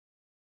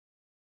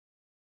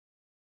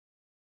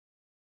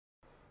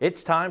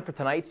It's time for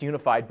tonight's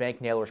Unified Bank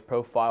Nailers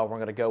profile. We're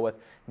going to go with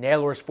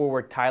Nailers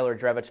forward Tyler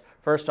Drevitch.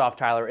 First off,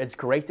 Tyler, it's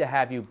great to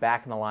have you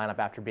back in the lineup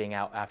after being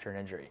out after an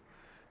injury.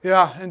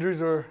 Yeah, injuries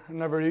are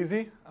never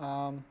easy.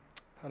 Had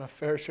a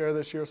fair share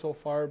this year so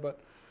far, but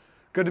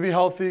good to be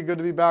healthy, good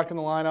to be back in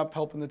the lineup,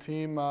 helping the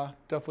team.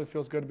 Definitely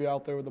feels good to be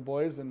out there with the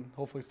boys and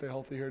hopefully stay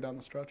healthy here down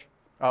the stretch.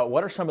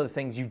 What are some of the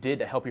things you did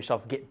to help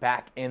yourself get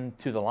back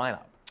into the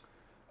lineup?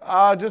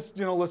 Just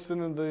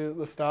listening to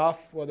the staff,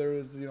 whether it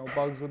was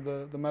Bugs with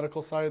the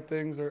medical side of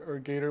things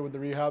or Gator with the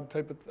rehab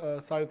type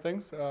of side of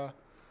things.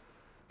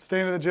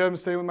 Staying in the gym,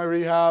 staying with my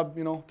rehab,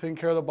 taking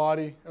care of the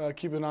body,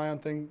 keeping an eye on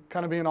things,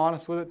 kind of being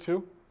honest with it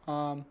too.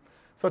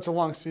 Such a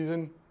long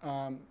season.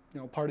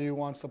 Part of you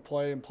wants to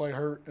play and play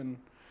hurt and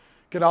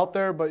get out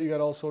there, but you got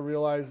to also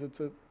realize it's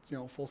a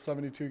full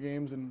 72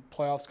 games and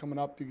playoffs coming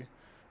up. You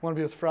want to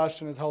be as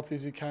fresh and as healthy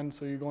as you can,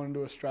 so you're going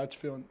into a stretch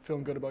feeling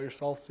good about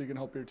yourself, so you can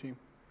help your team.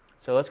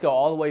 So let's go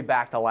all the way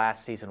back to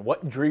last season.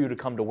 What drew you to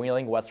come to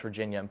Wheeling, West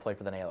Virginia, and play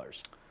for the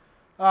Nailers?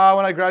 When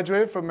I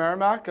graduated from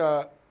Merrimack,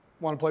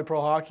 wanted to play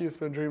pro hockey. It's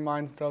been a dream of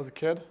mine since I was a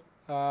kid.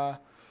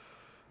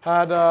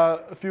 Had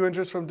a few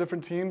interests from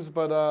different teams,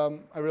 but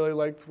I really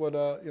liked what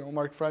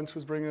Mark French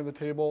was bringing to the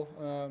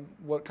table,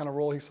 what kind of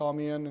role he saw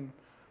me in,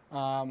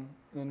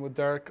 and with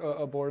Derek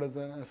aboard as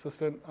an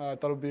assistant, I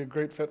thought it would be a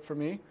great fit for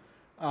me.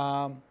 So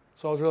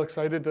I was really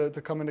excited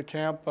to come into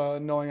camp,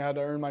 knowing I had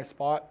to earn my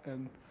spot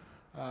and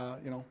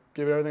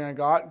give it everything I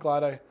got.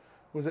 Glad I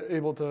was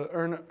able to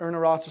earn a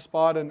roster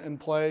spot and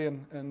play,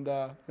 and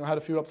had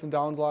a few ups and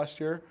downs last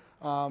year.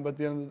 But at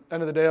the end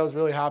of the day, I was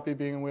really happy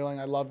being in Wheeling.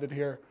 I loved it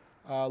here.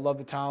 Love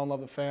the town,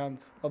 love the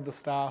fans, love the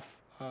staff.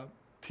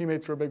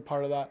 Teammates were a big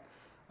part of that.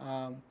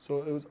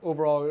 So it was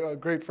overall a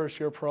great first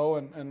year pro,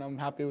 and I'm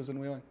happy it was in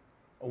Wheeling.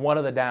 One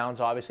of the downs,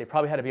 obviously,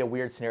 probably had to be a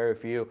weird scenario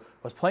for you,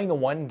 was playing the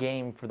one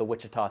game for the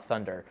Wichita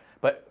Thunder.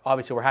 But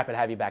obviously, we're happy to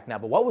have you back now.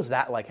 But what was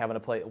that like, having to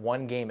play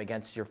one game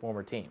against your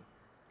former team?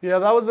 Yeah,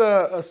 that was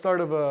a start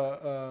of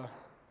a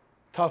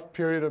tough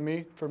period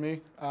for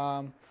me.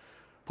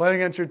 Playing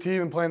against your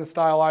team and playing the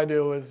style I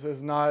do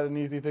is not an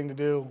easy thing to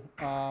do,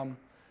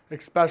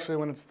 especially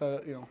when it's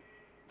the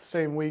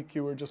same week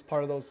you were just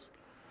part of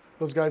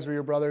those guys were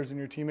your brothers and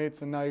your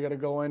teammates, and now you got to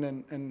go in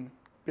and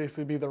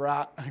basically be the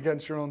rat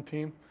against your own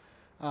team,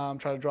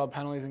 try to draw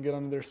penalties and get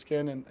under their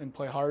skin and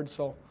play hard.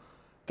 So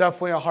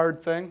definitely a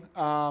hard thing.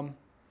 I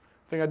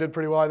think I did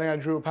pretty well. I think I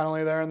drew a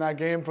penalty there in that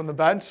game from the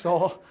bench,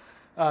 so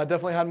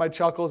definitely had my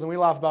chuckles, and we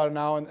laugh about it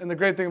now. And the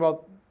great thing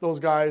about those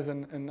guys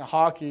and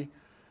hockey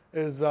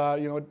is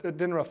it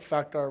didn't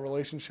affect our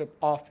relationship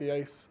off the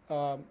ice.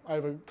 I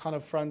have a ton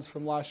of friends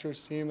from last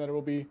year's team that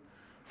will be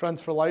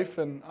friends for life,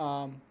 and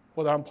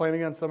whether I'm playing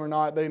against them or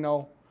not, they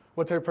know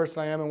what type of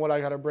person I am and what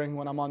I got to bring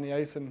when I'm on the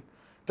ice, and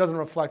it doesn't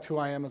reflect who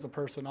I am as a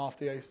person off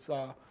the ice.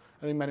 I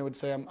think many would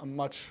say I'm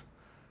much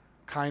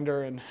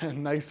kinder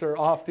and nicer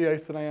off the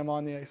ice than I am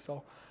on the ice.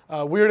 So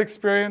weird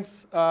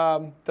experience,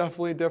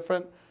 definitely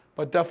different,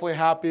 but definitely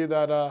happy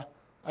that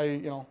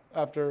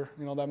after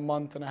that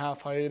month and a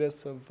half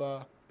hiatus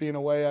of being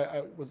away,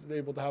 I was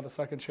able to have a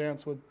second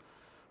chance with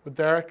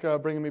Derek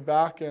bringing me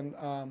back, and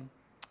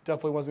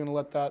definitely wasn't going to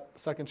let that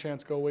second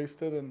chance go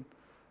wasted. And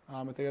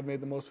I think I've made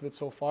the most of it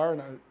so far,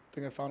 and I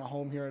think I found a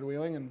home here at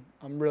Wheeling, and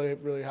I'm really,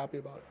 really happy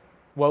about it.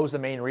 What was the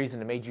main reason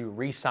that made you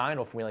re-sign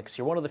with Wheeling? Because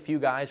you're one of the few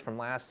guys from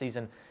last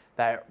season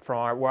that were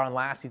on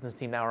last season's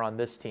team, now are on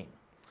this team.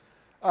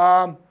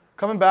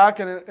 Coming back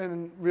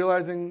and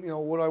realizing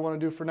what do I want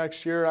to do for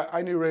next year,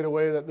 I knew right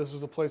away that this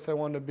was a place I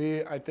wanted to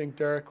be. I think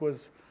Derek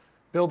was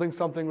building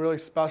something really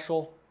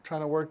special,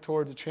 trying to work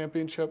towards a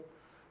championship.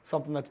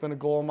 Something that's been a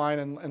goal of mine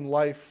in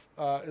life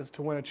is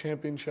to win a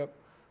championship,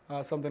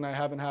 something I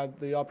haven't had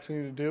the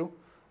opportunity to do.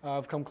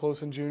 I've come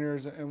close in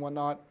juniors and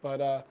whatnot,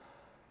 but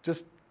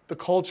just the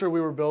culture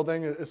we were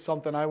building is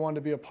something I wanted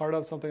to be a part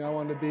of, something I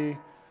wanted to be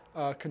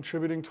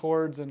contributing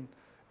towards, and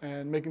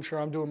making sure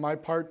I'm doing my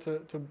part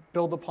to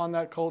build upon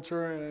that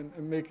culture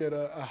and make it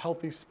a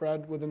healthy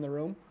spread within the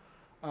room.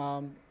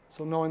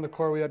 So knowing the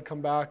core we had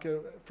come back,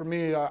 for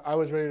me, I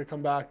was ready to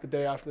come back the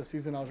day after the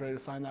season. I was ready to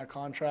sign that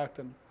contract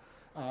and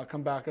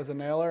come back as a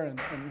Nailer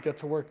and get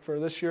to work for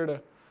this year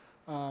to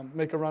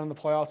make a run in the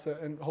playoffs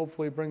and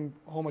hopefully bring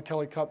home a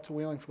Kelly Cup to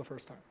Wheeling for the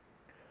first time.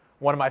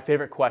 One of my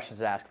favorite questions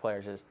to ask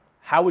players is,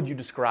 how would you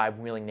describe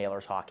Wheeling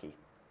Nailers hockey?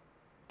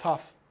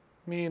 Tough,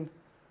 mean,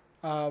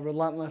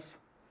 relentless,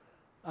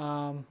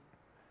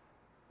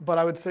 but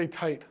I would say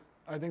tight.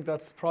 I think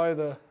that's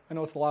probably I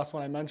know it's the last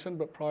one I mentioned,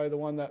 but probably the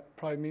one that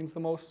probably means the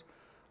most.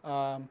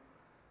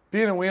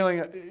 Being in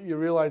Wheeling, you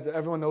realize that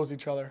everyone knows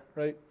each other,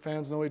 right?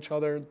 Fans know each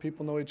other,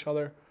 people know each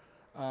other.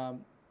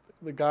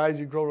 The guys,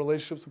 you grow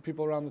relationships with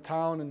people around the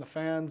town and the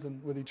fans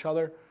and with each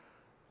other.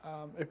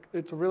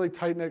 It's a really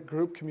tight-knit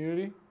group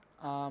community.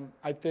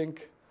 I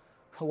think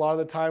a lot of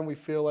the time we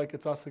feel like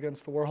it's us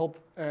against the world,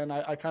 and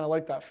I kind of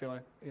like that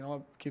feeling. It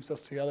keeps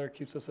us together, it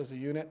keeps us as a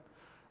unit.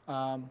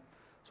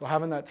 So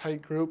having that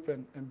tight group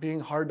and being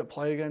hard to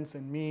play against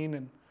and mean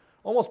and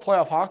almost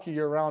playoff hockey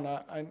year round,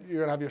 you're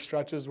going to have your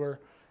stretches where,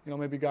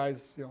 maybe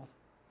guys,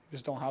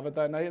 just don't have it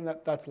that night, and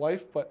that's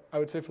life. But I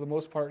would say for the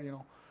most part,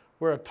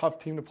 we're a tough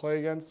team to play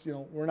against.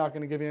 We're not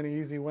going to give you any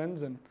easy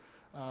wins, and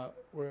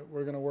we're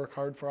going to work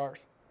hard for ours.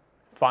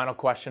 Final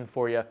question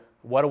for you.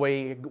 What are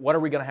we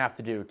going to have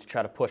to do to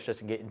try to push this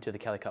and get into the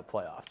Kelly Cup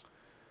playoffs?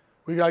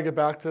 We got to get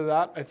back to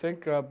that. I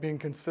think being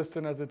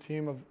consistent as a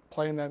team of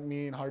playing that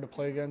mean, hard to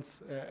play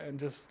against, and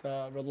just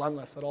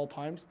relentless at all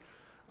times.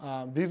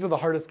 These are the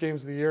hardest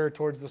games of the year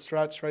towards the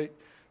stretch, right?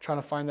 Trying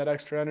to find that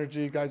extra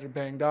energy. Guys are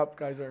banged up.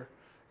 Guys are,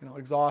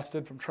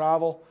 exhausted from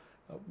travel.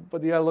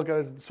 But you got to look at it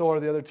as so are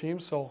the other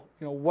teams. So,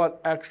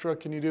 what extra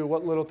can you do?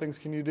 What little things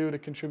can you do to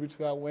contribute to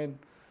that win?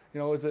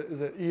 Is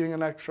it eating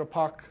an extra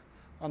puck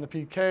on the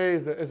PK?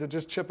 Is it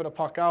just chipping a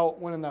puck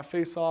out, winning that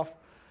face-off?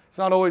 It's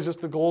not always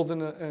just the goals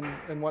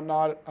and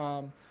whatnot.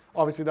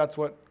 Obviously, that's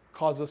what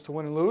causes us to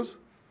win and lose.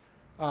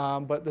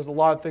 But there's a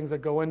lot of things that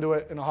go into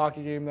it in a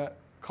hockey game that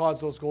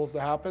cause those goals to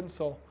happen.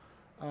 So,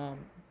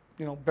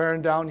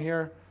 bearing down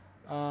here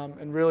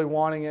and really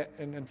wanting it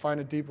and find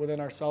it deep within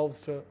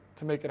ourselves to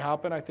make it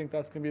happen, I think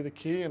that's going to be the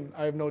key. And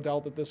I have no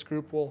doubt that this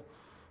group will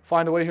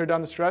find a way here down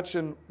the stretch,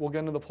 and we'll get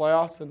into the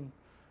playoffs. And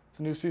it's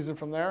a new season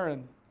from there,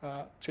 and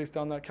chase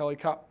down that Kelly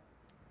Cup.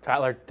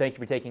 Tyler, thank you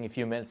for taking a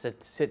few minutes to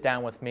sit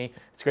down with me.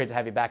 It's great to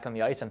have you back on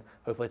the ice, and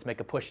hopefully let's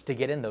make a push to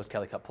get in those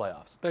Kelly Cup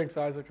playoffs. Thanks,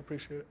 Isaac.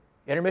 Appreciate it.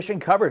 Intermission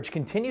coverage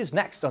continues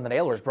next on the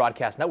Nailers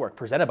Broadcast Network,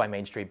 presented by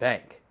Main Street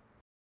Bank.